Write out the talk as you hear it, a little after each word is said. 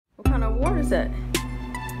kind of award is that?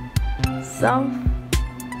 South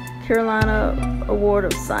Carolina Award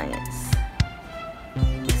of Science.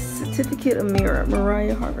 Certificate of Merit,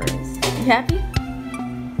 Mariah Hargreaves. You happy?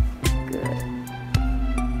 Good.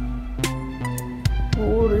 What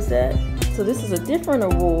award is that? So this is a different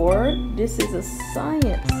award. This is a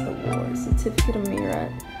science award. Certificate of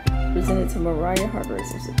Merit presented to Mariah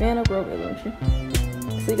Hargreaves of Savannah Grove Elementary.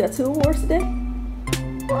 So you got 2 awards today?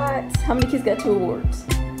 What? How many kids got 2 awards?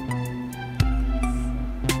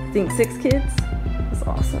 I think 6 kids? That's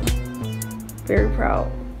awesome. Very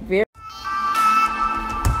proud. Very.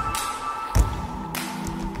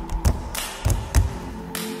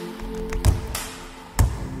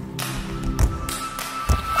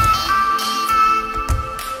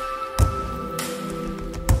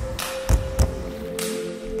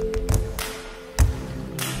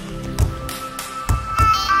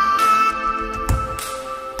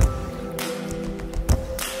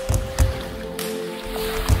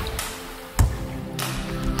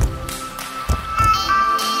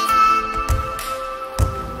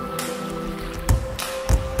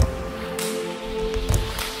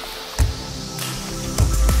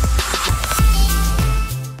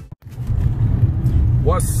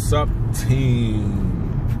 What's up,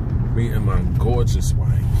 team? Me and my gorgeous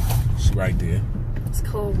wife. She right there. It's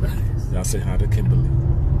cold, guys. Y'all say hi to Kimberly.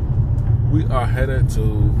 We are headed to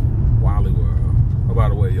Wally World. Oh, by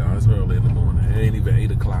the way, y'all, it's early in the morning. It ain't even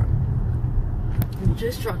 8 o'clock. We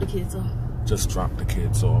just dropped the kids off. Just dropped the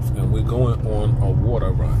kids off. And we're going on a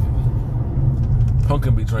water run.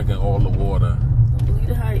 Pumpkin be drinking all the water. Don't believe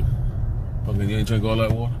the hype. Pumpkin, you ain't drink all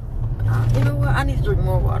that water? You know what? I need to drink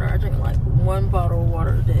more water. I drink like 1 bottle of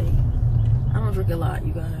water a day. I don't drink a lot,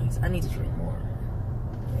 you guys. I need to drink more.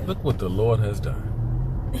 Yeah. Look what the Lord has done.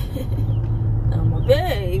 Now, my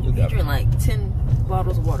babe, you drink like 10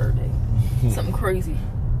 bottles of water a day. Something crazy.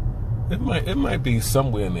 It might be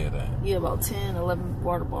somewhere near that. Yeah, about 10, 11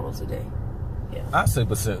 water bottles a day. Yeah. I say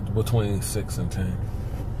between 6 and 10.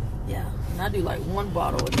 Yeah, and I do like 1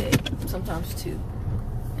 bottle a day, sometimes 2.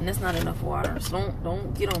 And that's not enough water, so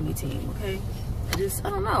don't get on me, team, okay? I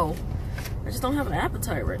don't know. I just don't have an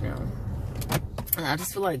appetite right now. And I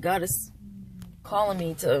just feel like God is calling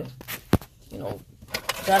me to, you know,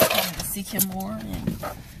 God is calling me to seek Him more, and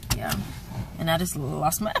yeah. And I just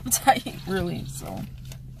lost my appetite, really, so.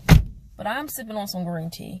 But I'm sipping on some green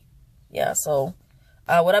tea. Yeah, so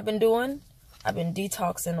what I've been doing, I've been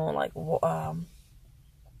detoxing on like,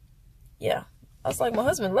 yeah. I was like, my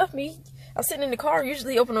husband left me. I was sitting in the car.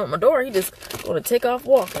 Usually he open up my door. He just going to take off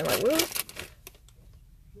walking. Like, really?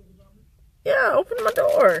 Yeah, open my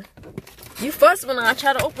door. You fuss when I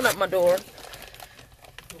try to open up my door.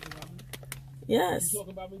 Yes. You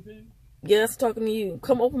talking about me, Pete? Yes, talking to you.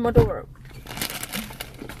 Come open my door.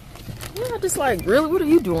 Yeah, just like, really? What are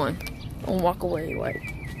you doing? Don't walk away, like.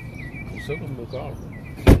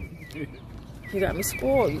 You got me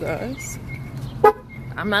spoiled, you guys.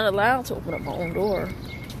 I'm not allowed to open up my own door.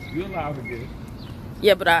 You're allowed to get it.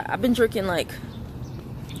 Yeah, but I've been drinking like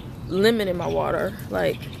lemon in my water,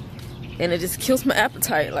 like, and it just kills my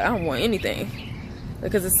appetite. Like, I don't want anything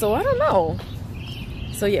because it's so, I don't know.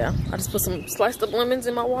 So yeah, I just put some sliced up lemons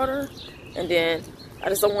in my water, and then I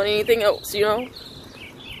just don't want anything else, you know.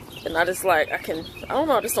 And I just like, I don't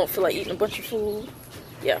know, I just don't feel like eating a bunch of food.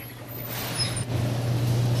 Yeah.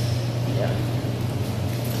 Yeah.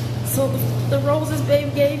 So the roses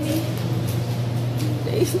babe gave me,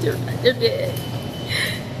 they're dead.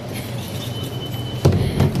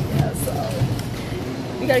 Yeah, so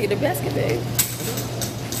we gotta get the basket, babe.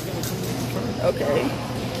 Okay.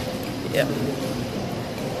 Yeah.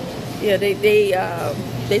 Yeah,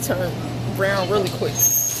 they turn brown really quick.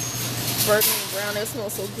 Burgundy and brown, they smell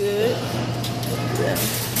so good. Yeah.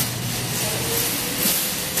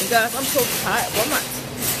 And guys, I'm so tired. Well, I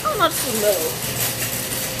don't know, it's too low.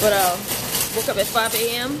 But woke up at 5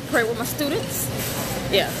 a.m. pray with my students.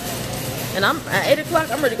 Yeah. And I'm at 8 o'clock,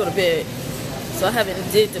 I'm ready to go to bed. So I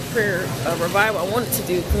haven't did the prayer revival I wanted to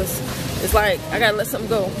do because it's like I gotta let something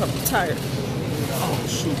go. I'm tired. Oh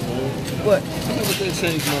shoot, man. What? I never did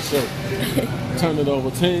change my shirt. Turn it over.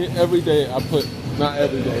 Every day I put, not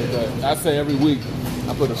every day, but I say every week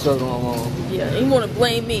I put a shirt on wrong. Yeah, and you wanna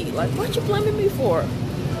blame me. Like, what you blaming me for?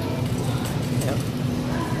 Yeah.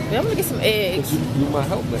 Yeah, I'm gonna get some eggs. You my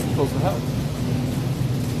help, man. You're supposed to help.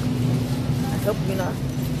 I help you not.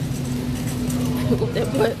 With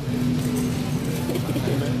that butt.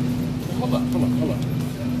 Hold up.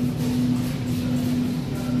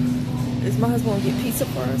 Is my husband gonna get pizza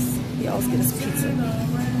for us? He always gets us pizza.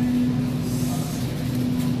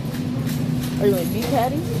 Are you a beef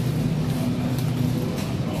patty?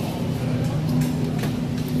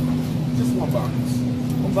 One box.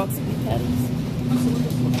 One box of beef patties.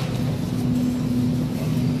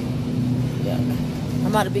 Yeah.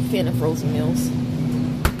 I'm not a big fan of frozen meals.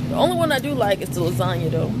 The only one I do like is the lasagna,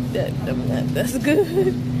 though. That's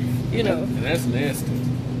good. You know. And that's nasty.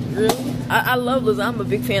 Really? I love lasagna. I'm a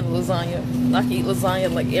big fan of lasagna. I can eat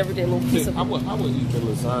lasagna like every day, a little piece of it. I would eat the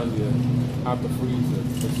lasagna out the freezer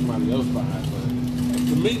if somebody else buy it. But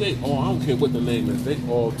to me, they all, I don't care what the name is, they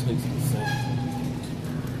all taste the same.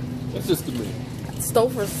 That's just to me.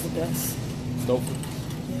 Stouffer's is the best. Stouffer?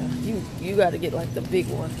 Yeah. You got to get like the big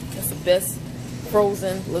one. That's the best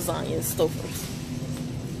frozen lasagna is Stouffer's.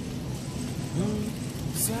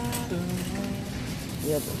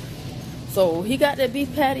 Yeah. So he got that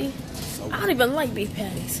beef patty. I don't even like beef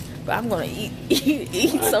patties, but I'm gonna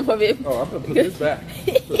eat some of it. Oh, I'm gonna put this back.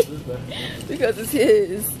 Because it's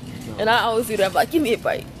his, no. And I always do that. I'm like, give me a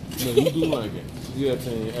bite. No, you do like it. Yeah,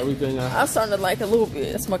 everything I'm starting to like it a little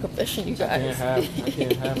bit. That's my confession, you guys. I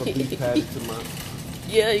can't have a beef patty to my.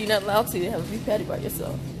 Yeah, you're not allowed to have a beef patty by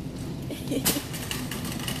yourself.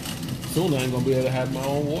 Soon I ain't gonna be able to have my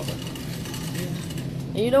own water.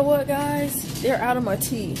 And you know what, guys? They're out of my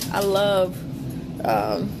tea. I love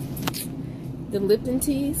the Lipton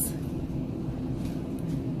teas.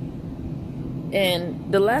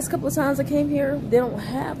 And the last couple of times I came here, they don't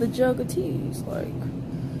have the jug of teas. Like,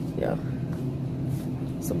 yeah.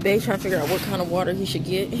 So Babe trying to figure out what kind of water he should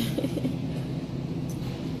get.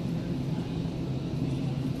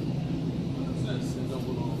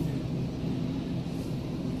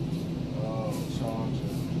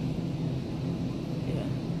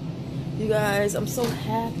 You guys, I'm so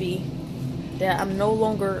happy that I'm no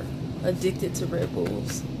longer addicted to Red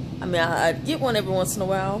Bulls. I mean, I get one every once in a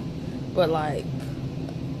while, but like,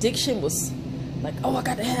 addiction was like, oh, I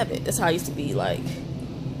got to have it. That's how I used to be. Like,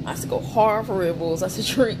 I used to go hard for Red Bulls. I used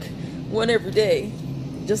to drink one every day,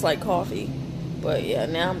 just like coffee. But yeah,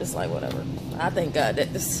 now I'm just like, whatever. I thank God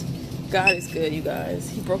that God is good, you guys.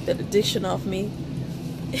 He broke that addiction off me.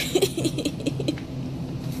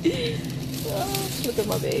 Oh, look at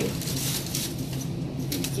my baby.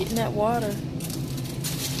 Getting that water.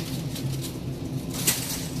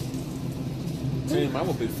 Damn, I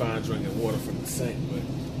would be fine drinking water from the sink, but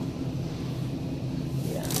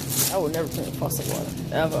yeah, I would never drink faucet water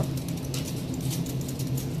ever.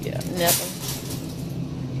 Yeah, never.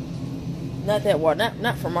 Not that water.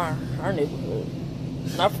 Not from our neighborhood.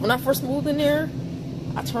 When I first moved in there,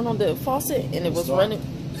 I turned on the faucet and it was running.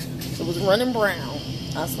 It was running brown.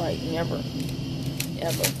 I was like, never,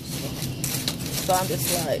 ever. So I'm just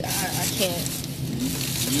like, I can't.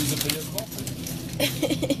 Use it for your coffee.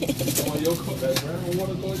 That brown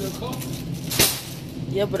water go in your coffee.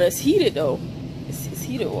 Yeah, but it's heated though. It's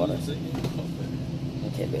heated water.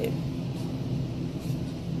 Okay, babe.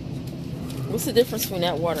 What's the difference between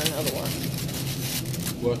that water and the other one?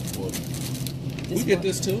 What water? We get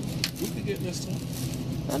this too. We could get this too.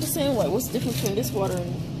 I'm just saying, what's the difference between this water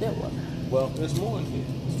and that water? Well, there's more in here.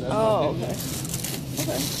 Oh, okay.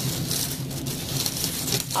 Okay.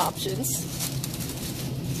 Options.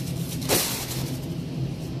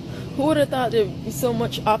 Who would have thought there'd be so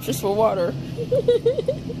much options for water? I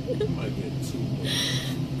might get two more.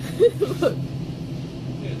 Look.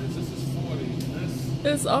 Yeah, this is 40.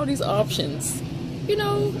 There's all these options. You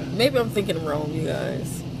know, maybe I'm thinking wrong, you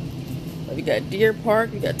guys. We got Deer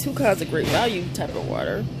Park. We got two kinds of great value type of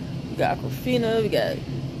water. We got Aquafina. We got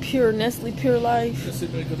Pure Nestle Pure Life.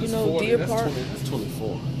 You know, 40, Deer Park. That's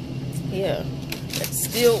 24. Yeah. Got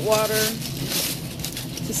distilled water.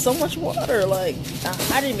 There's so much water. Like,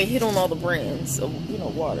 I didn't even hit on all the brands of,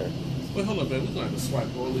 water. Wait, hold on, babe. We're going to have to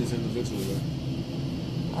swipe all these individually, right?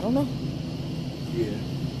 I don't know. Yeah.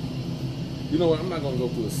 You know what? I'm not going to go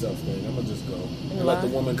through the self thing. I'm going to just go. And let the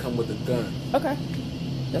woman come with a gun. Okay.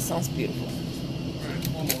 That sounds beautiful. Alright,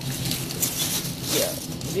 one more. Yeah.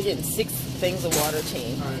 We're getting 6 things of water,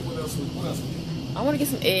 team. Alright, what else? I want to get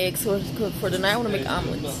some eggs for tonight. I want to make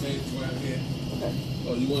omelets. Eggs right here. Okay.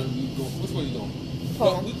 Oh, you go? Which way you going?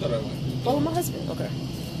 Follow. We got our way. Follow my husband. Okay.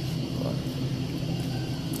 Cool.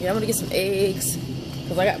 Yeah, I'm gonna get some eggs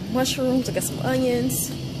because I got mushrooms. I got some onions.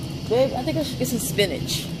 Babe, I think I should get some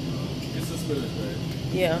spinach. Get some spinach, babe.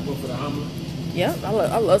 Yeah. Go for the omelet. Yeah,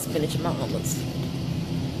 I love spinach in my omelets.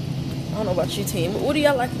 I don't know about you, team. What do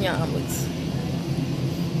y'all like in your omelets?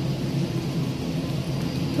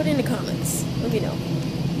 Put it in the comments. Let me know.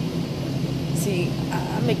 See,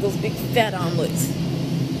 I make those big fat omelets.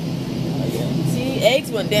 Yeah. See,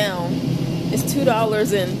 eggs went down. It's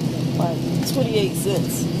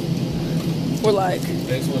 $2.28. We're like.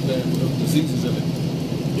 Eggs went down. The diseases in it.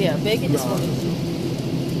 Yeah, bacon is one.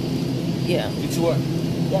 Yeah. Get you what?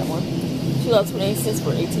 That one. $2.28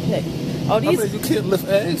 for 18 pack. Oh, I these. mean, you can't lift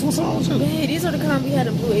eggs. What's wrong with you? Hey, these are the kind we had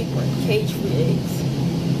in Blue Apron, cage-free eggs.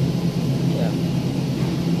 Yeah,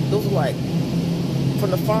 those are like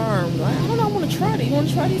from the farm. Like, I don't know. I want to try these. You want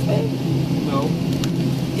to try these, babe? No.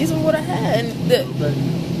 These are what I had. And the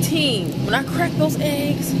team, when I cracked those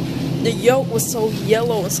eggs, the yolk was so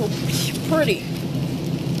yellow and so pretty.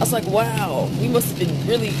 I was like, wow, we must have been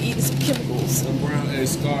really eating some chemicals. The brown egg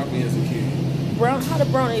scarred me as a kid. How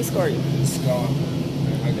did brown egg scar you? Scarred me.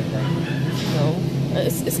 I got brown. No,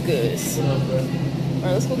 it's good. All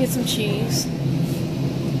right, let's go get some cheese.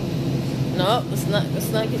 No, let's not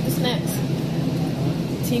get the snacks.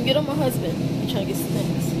 Team, get on my husband. I'm trying to get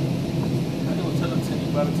snacks. I know tell the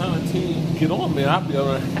team. By the time the team get on me, I'll be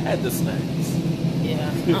able to have the snacks.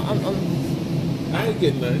 Yeah, I ain't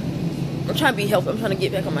getting nothing. I'm trying to be healthy. I'm trying to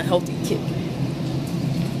get back on my healthy kick.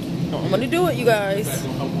 I'm gonna do it, you guys.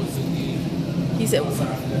 He said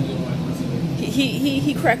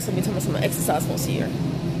he cracks on me talking about some exercise once a year.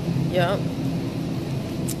 Yeah,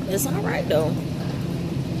 it's all right though.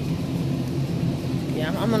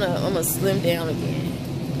 Yeah, I'm gonna slim down again.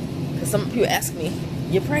 Cause some people ask me,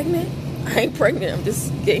 "You're pregnant?" I ain't pregnant.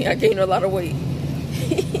 I gained a lot of weight.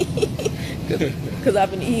 Cause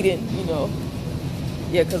I've been eating, you know.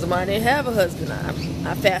 Yeah, because I didn't have a husband. I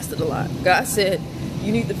fasted a lot. God said,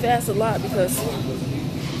 you need to fast a lot because,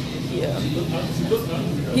 yeah.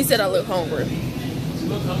 He said I look hungry.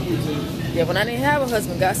 Yeah, when I didn't have a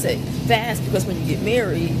husband, God said, fast because when you get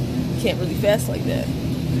married, you can't really fast like that.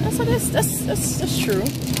 I said, that's true.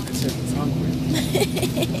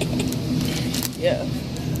 Yeah.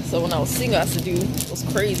 So when I was single, I used to do those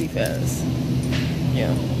crazy fasts.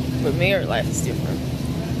 Yeah. But married life is different.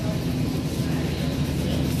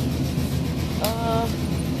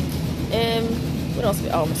 And what else?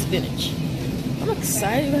 Oh, spinach. I'm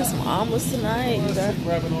excited. We have some omelets tonight. You guys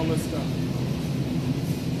grabbing all this stuff.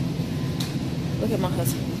 Look at my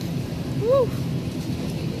husband. Woo.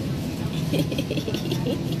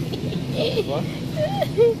 What?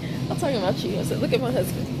 I'm talking about you. I said, look at my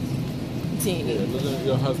husband. Yeah, look at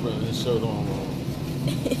your husband and his shirt on wrong.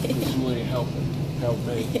 You ain't helping. Help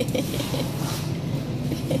me.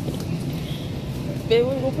 Babe,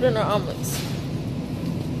 we're gonna put in our omelets.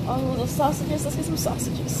 Oh, those sausages. Let's get some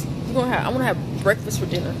sausages. I'm gonna have breakfast for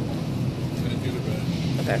dinner.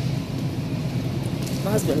 Okay.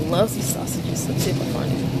 My husband loves these sausages. Let's see if I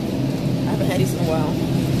find it. I haven't had these in a while.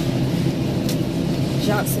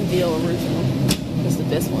 Johnsonville original. That's the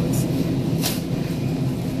best ones.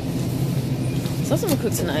 So that's what I'm gonna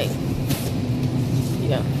cook tonight.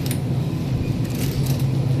 Yeah.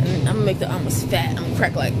 And I'm gonna make the omelets fat. I'm gonna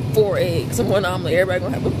crack like 4 eggs in one omelet. Everybody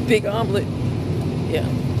gonna have a big omelet. Yeah.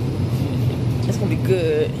 It's gonna be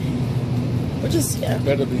good. We're just, yeah.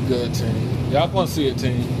 Better be good, team. Y'all gonna see it,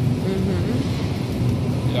 team.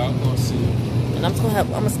 Mm-hmm. Y'all gonna see it. And I'm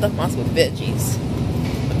gonna stuff mine with veggies.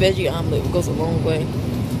 A veggie omelet goes a long way.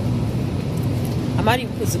 I might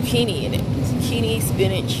even put zucchini in it. Zucchini,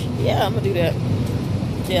 spinach. Yeah, I'm gonna do that.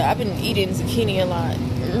 Yeah, I've been eating zucchini a lot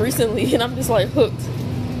recently, and I'm just like hooked.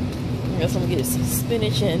 Yeah, so I'm gonna get some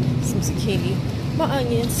spinach and some zucchini. My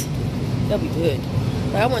onions. That'll be good.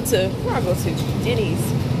 Like I went to, where I go to? Denny's.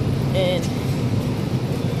 And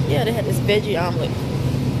yeah, they had this veggie omelet.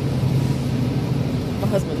 My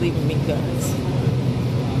husband leaving me, guys.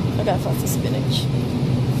 I gotta find some spinach.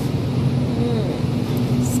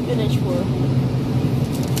 Spinach for,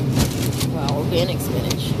 wow, organic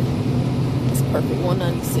spinach. It's perfect,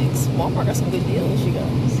 $1.96. Walmart got some good deals, you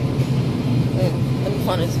guys. Let me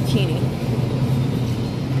find a zucchini.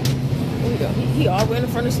 There we go. He already in the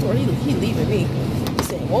front of the store. He leaving me. He's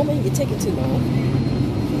saying, woman, you're taking too long.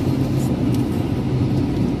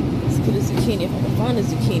 Let's get a zucchini. If I can find a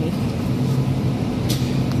zucchini.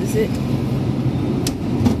 Is this it?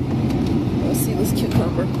 Let's see this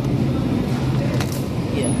cucumber.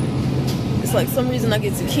 Yeah. It's like some reason I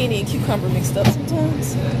get zucchini and cucumber mixed up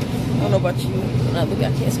sometimes. I don't know about you. When I look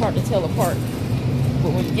at it, it's hard to tell apart.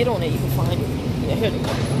 But when you get on it, you can find it. Yeah, here they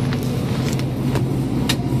go.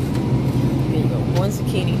 There you go. 1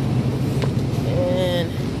 zucchini.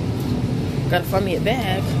 And gotta find me a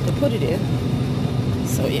bag to put it in.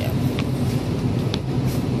 So yeah.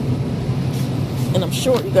 And I'm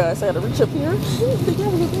short, you guys. I gotta reach up here.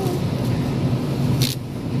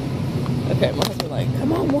 Okay, my husband like,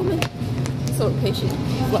 come on, woman. So impatient.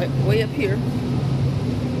 He's like way up here.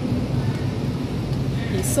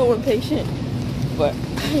 He's so impatient. But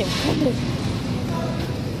I am coming.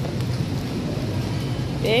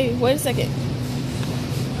 Hey, wait a second.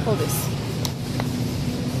 Hold this.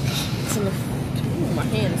 It's in the, ooh, my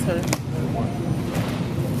hand is hurting.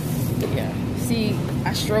 Yeah. See,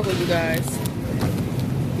 I struggle, you guys.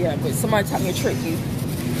 Yeah, but somebody taught me a trick. You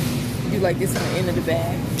do like this on the end of the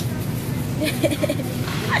bag.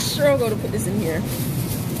 I sure go to put this in here.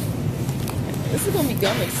 This is gonna be good.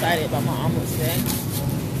 I'm excited about my omelets today.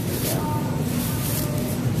 Yeah.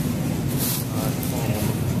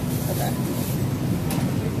 Okay.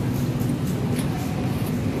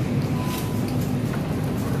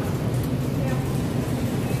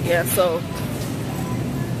 Yeah, so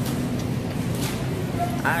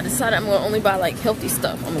I decided I'm gonna only buy like healthy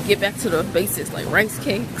stuff. I'm gonna get back to the basics like rice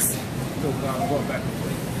cakes.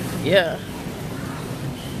 Yeah.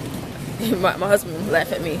 My husband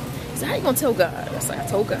laughed at me. He said, "How you gonna tell God?" I was like, "I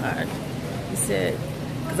told God." He said,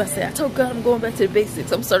 "Because I said I told God I'm going back to the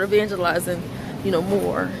basics. I'm start evangelizing, you know,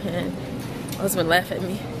 more." And my husband laughed at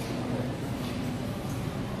me.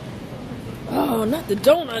 Oh, not the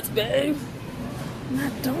donuts, babe.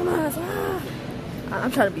 Not donuts. Ah.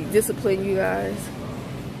 I'm trying to be disciplined, you guys.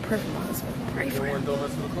 Pray for my husband. Pray for him.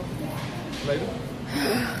 Donuts for the cook? Later?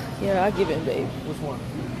 Yeah, I give in, babe. Which one?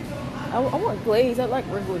 I want glaze. I like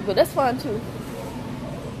regular, but that's fine too.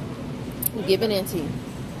 I'm giving in to you.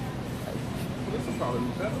 This will probably be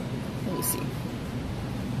better. Let me see.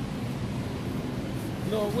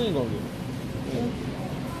 No, we ain't gonna get it.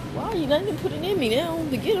 Wow, you not even putting in me now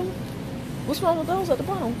to get them. What's wrong with those at the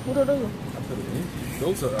bottom? What are those? I put it in.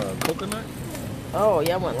 Those are coconut? Oh,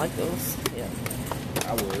 yeah, I wouldn't like those. Yeah.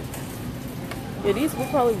 I would. Yeah, these would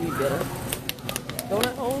probably be better.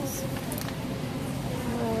 Donut holes?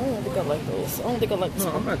 No, I don't think I like those. I don't think I like this No,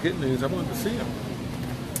 one. I'm not getting these. I wanted to see them.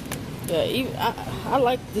 Yeah, even, I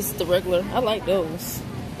like this, the regular. I like those.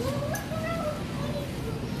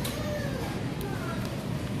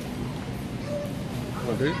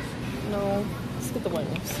 What, these? No, let's get the white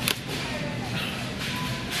ones.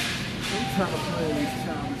 I'm trying to play these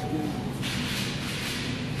childish games.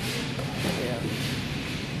 Yeah.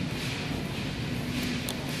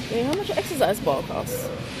 Hey, how much an exercise ball costs? I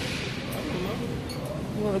don't know.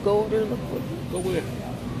 You want to go over there and look for it? Go where?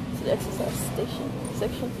 To the exercise station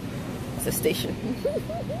section? It's a station.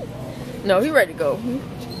 No, he ready to go.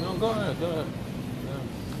 No, go ahead. Go ahead.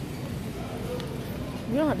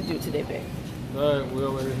 You don't have to do it today, babe. Yeah. All right, we're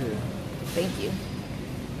already here. Thank you.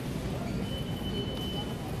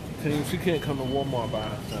 Team, she can't come to Walmart by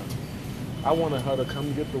herself. I wanted her to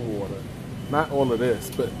come get the water. Not all of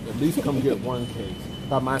this, but at least come get one case.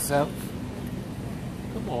 By myself?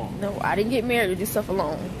 Come on. No, I didn't get married to do stuff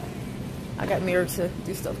alone. I got married to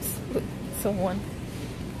do stuff with someone.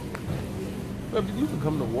 But you can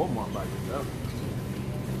come to Walmart by yourself.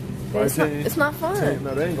 But it's not fun.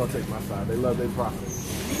 No, they ain't gonna take my side. They love their profit.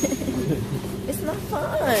 It's not fun.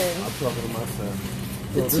 I'm talking to myself.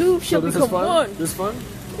 The two shall become one. This fun?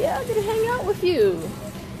 Yeah, I get to hang out with you.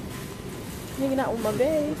 Hanging out with my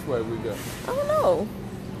babe. Which way we go? I don't know.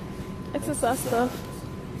 Exercise stuff.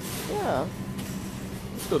 Yeah.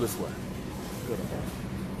 Let's go this way. Good.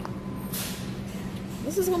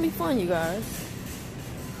 This is gonna be fun, you guys.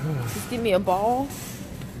 Just give me a ball,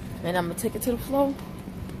 and I'm gonna take it to the floor.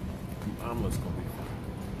 The omelet's gonna be fun.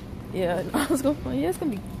 Yeah, I was gonna. Yeah, it's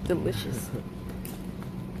gonna be delicious.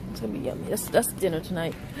 It's gonna be yummy. That's dinner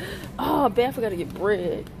tonight. Oh, babe, I forgot to get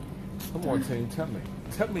bread. Come on, team. Tell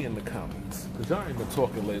me in the comments, cause y'all ain't been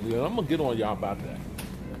talking lately, and I'm gonna get on y'all about that.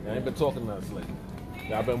 Y'all ain't been talking to us lately.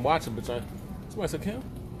 Y'all been watching, but y'all. Somebody said Kim?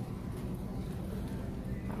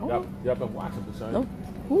 Y'all been watching, but y'all. No,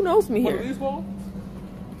 who knows me What, here? are these balls?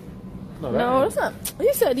 No, That's not.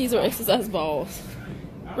 You said these were exercise balls.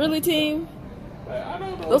 Really, team? I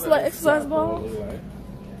don't know. Those are like exercise balls? Like.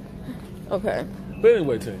 Okay. But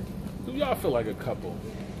anyway, team, do y'all feel like a couple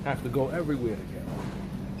have to go everywhere together?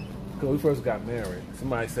 Because when we first got married,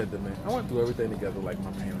 somebody said to me, I want to do everything together like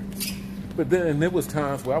my parents. But then there was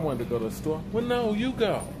times where I wanted to go to the store. Well, no, you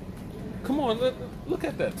go. Come on, look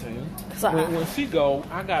at that, team. When she go,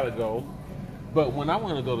 I got to go. But when I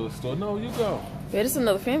want to go to the store, no, you go. Yeah, this is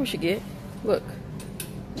another fan we should get. Look.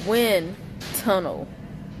 Wind tunnel.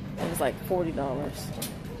 It was like $40.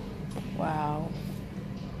 Wow.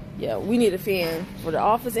 Yeah, we need a fan for the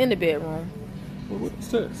office and the bedroom. Well, what's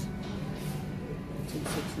this?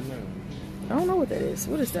 $269. I don't know what that is.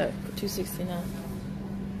 What is that for $269?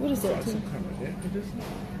 What is that? Some kind of air conditioner?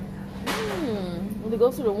 When it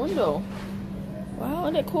goes through the window. Wow,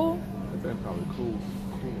 isn't that cool? That probably cools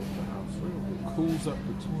the house. It cools up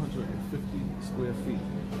to 250 square feet.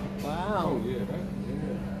 Wow. Oh yeah, yeah.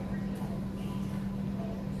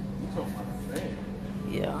 You talking about a fan?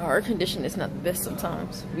 Yeah, our air conditioning is not the best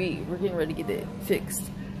sometimes. We're getting ready to get it fixed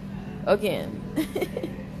again. You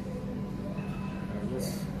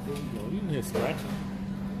can hear scratching.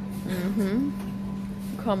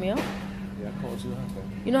 Call me out. Yeah, I called you out there.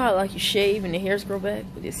 You know how like you shave and the hairs grow back?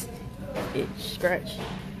 But it's itch, scratch.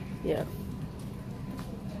 Yeah.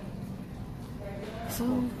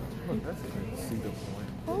 So Look, that's a Cedar Point.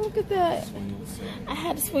 oh, look at that. Swing set. I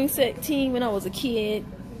had a swing set team when I was a kid.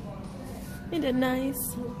 Isn't that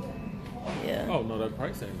nice? Yeah. Oh no, that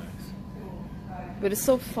price ain't nice. But it's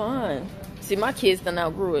so fun. See, my kids done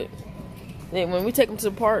outgrew it. When we take them to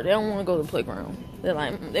the park, they don't want to go to the playground. They're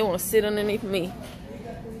like, they want to sit underneath me.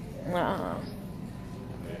 They don't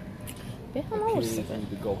know. Kids need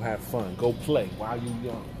to go have fun, go play while you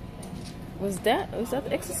young. Was that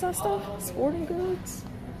the exercise stuff? Sporting goods?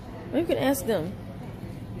 Maybe you can ask them.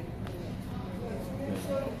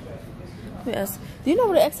 Let me ask. Do you know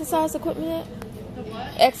where the exercise equipment at? The what?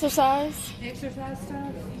 Exercise? Exercise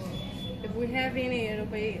stuff? If we have any, it'll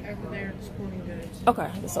be over there at the sporting goods. Okay,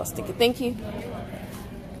 that's all sticky. Thank you.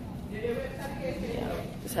 Yeah,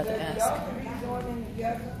 just had to ask. You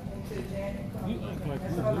act like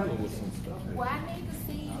you're dealing with some stuff. Well, I need to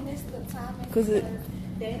see Mr. Thomas. Cause it.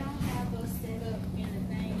 They don't have us set up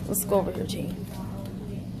anything. Let's go over here, Gene.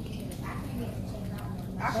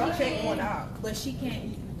 I can check one out, but she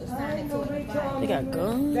can't assign it to anybody. They got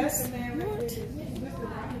guns. What?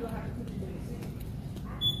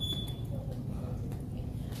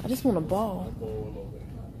 I just want a ball.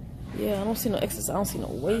 Yeah, I don't see no exercise. I don't see no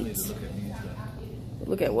weights.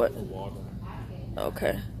 Look at what?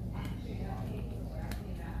 Okay.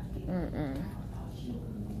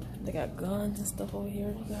 They got guns and stuff over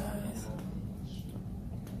here, you guys.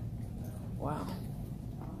 Wow.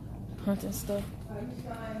 Hunting stuff.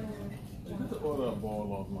 You could order a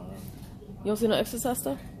ball off mine. You don't see no exercise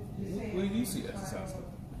stuff? Where do you see exercise stuff?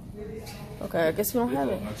 Okay, I guess we don't have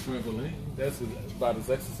it. A trampoline. That's about as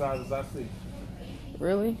exercise as I see.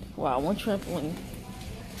 Really? Wow, one trampoline.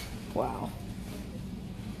 Wow.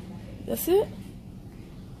 That's it?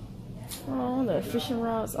 Oh, the fishing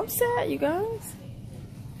rods. I'm sad, you guys.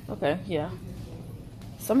 Okay, yeah.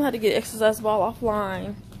 So I'm gonna have to get exercise ball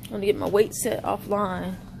offline. I'm gonna get my weight set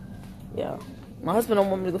offline. Yeah. My husband don't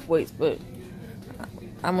want me to lift weights, but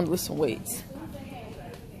I'm gonna lift some weights.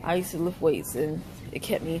 I used to lift weights and it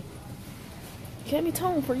kept me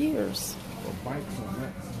toned for years. Or bikes on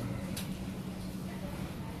that.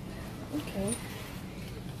 Okay.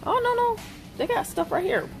 Oh, no. They got stuff right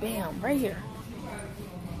here. Bam, right here.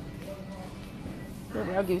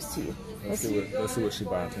 Here, I'll give this to you. Let's see what she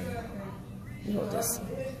bought in. You hold this.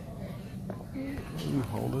 You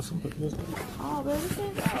hold this and put this in. Oh, baby,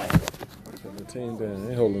 thank God. Put the team down. They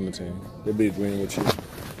ain't holding the team. They be agreeing with you.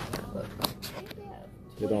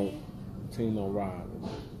 They don't. Team don't ride.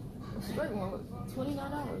 A straight one, look,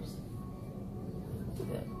 $29. Look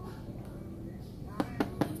at that.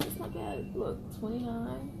 That's not bad. Look,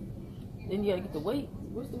 $29. Then you gotta get the weight.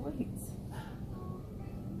 Where's the weights?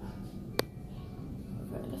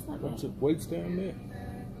 Okay, that's not bad. Bunch of weights down there.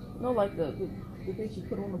 No, like the things you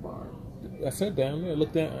put on the bar. I said down there.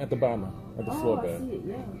 Look down at the bottom, at the floor I bed. see it,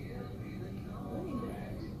 yeah.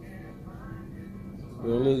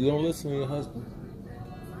 You don't listen to your husband.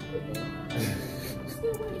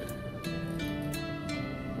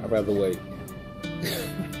 I'd rather wait.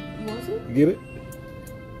 You want to? Get it?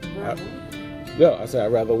 No, I said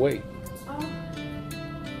I'd rather wait.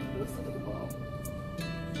 Let's look at the ball.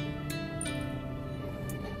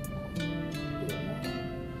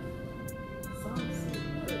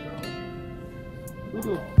 We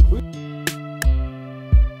do.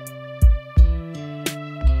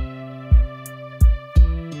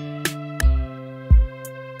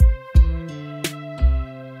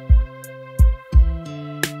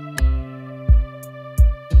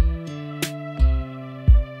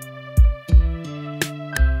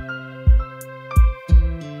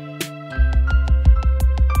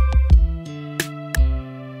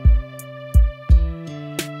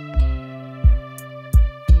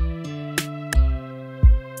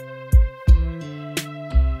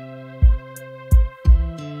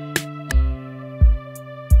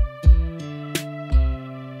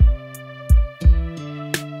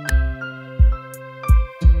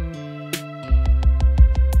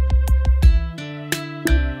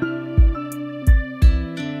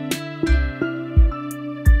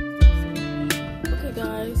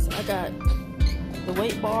 I got the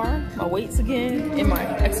weight bar, my weights again, and my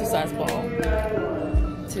exercise ball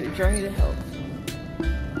to the Journey to Health.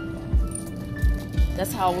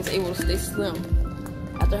 That's how I was able to stay slim.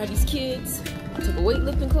 After I had these kids, I took a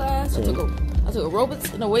weightlifting class, I took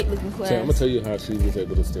aerobics and a weightlifting class. So I'm gonna tell you how she was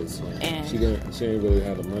able to stay slim. And she ain't really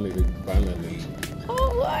have the money to buy nothing.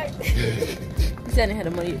 Oh, what? You said I didn't have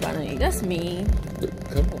the money to buy nothing. That's mean.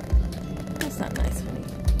 Come on. That's not nice, honey.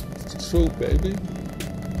 It's the truth, baby.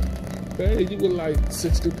 Hey, you were like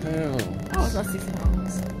 60 pounds. I was not 60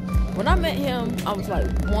 pounds. When I met him, I was like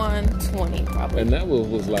 120 probably. And that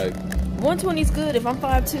was like... 120 is good. If I'm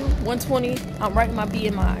 5'2", 120, I'm right in my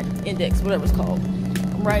BMI index, whatever it's called.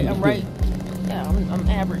 I'm right. Yeah, I'm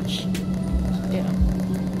average. Yeah.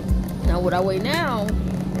 Now what I weigh now,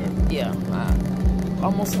 yeah,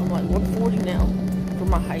 I'm like 140 now. For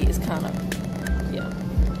my height, is kind of, yeah.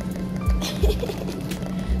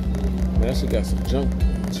 Man, she got some junk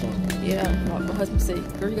in the trunk. Yeah, my husband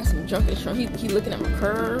said, girl, you got some junk in the trunk. He looking at my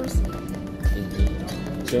curves.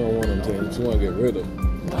 She don't want them to. She want to get rid of them.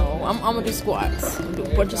 No, I'm gonna do squats. I'm gonna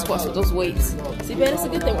do a bunch of squats with those weights. See, man, it's a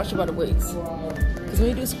good thing watching about the weights. Because when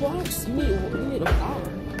you do squats, you need a power.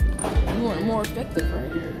 You want it more effective,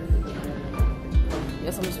 right?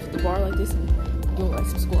 Yes, I'm just put the bar like this and doing like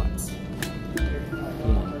some squats.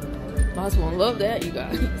 My husband love that, you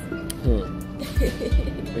guys.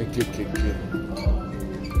 And kick.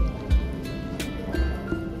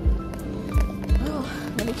 Oh,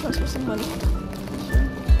 let me transfer some money.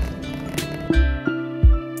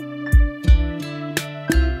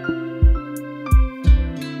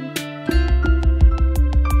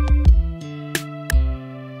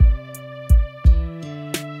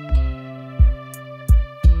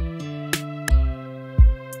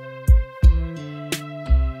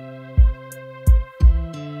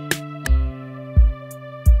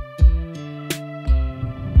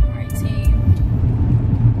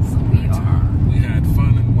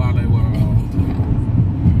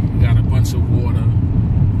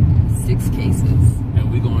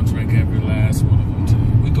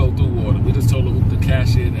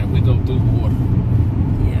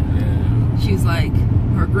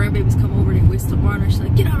 Grandbabies come over, they waste the bar, and she's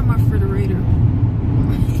like, get out of my refrigerator.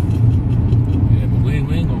 Yeah, but we ain't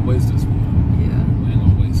gonna waste this water. Yeah. We ain't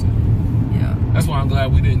gonna waste it. Yeah. That's why I'm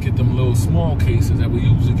glad we didn't get them little small cases that we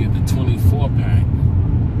usually get, the 24 pack.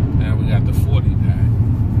 Now we got the 40 pack.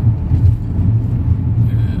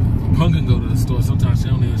 Yeah. Pumpkin go to the store. Sometimes she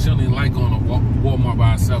don't even like going to Walmart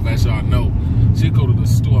by herself, as y'all know. She'll go to the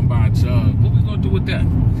store and buy a jug. What we gonna do with that?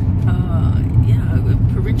 Yeah,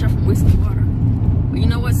 prevent y'all from wasting water. But you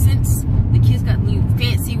know what? Since the kids got new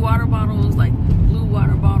fancy water bottles, like blue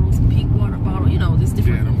water bottles, pink water bottle, you know, there's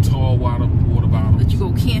different. Yeah, them tall water bottles that you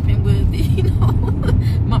go camping with. You know,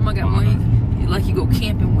 Mama got one like you go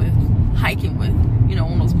camping with, hiking with. You know,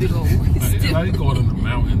 on those big old. Like going in the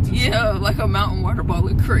mountains. Yeah, like a mountain water bottle.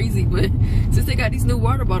 It's crazy, but since they got these new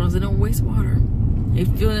water bottles, they don't waste water. They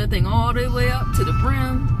fill that thing all the way up to the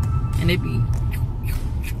brim, and they be.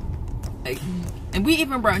 Like, and we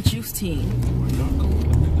even brought juice, team.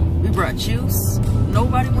 We brought juice.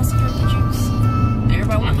 Nobody wants to drink the juice.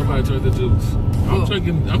 Everybody wants. Nobody drink the juice.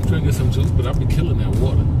 I'm drinking some juice, but I'll be killing that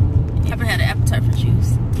water. You haven't had an appetite for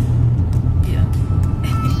juice. Yeah.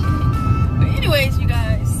 But anyways, you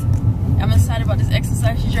guys, I'm excited about this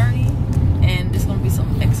exercise journey, and there's gonna be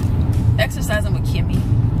some exercising with Kimmy.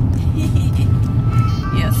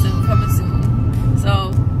 Yeah, soon, coming soon.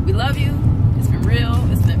 So we love you.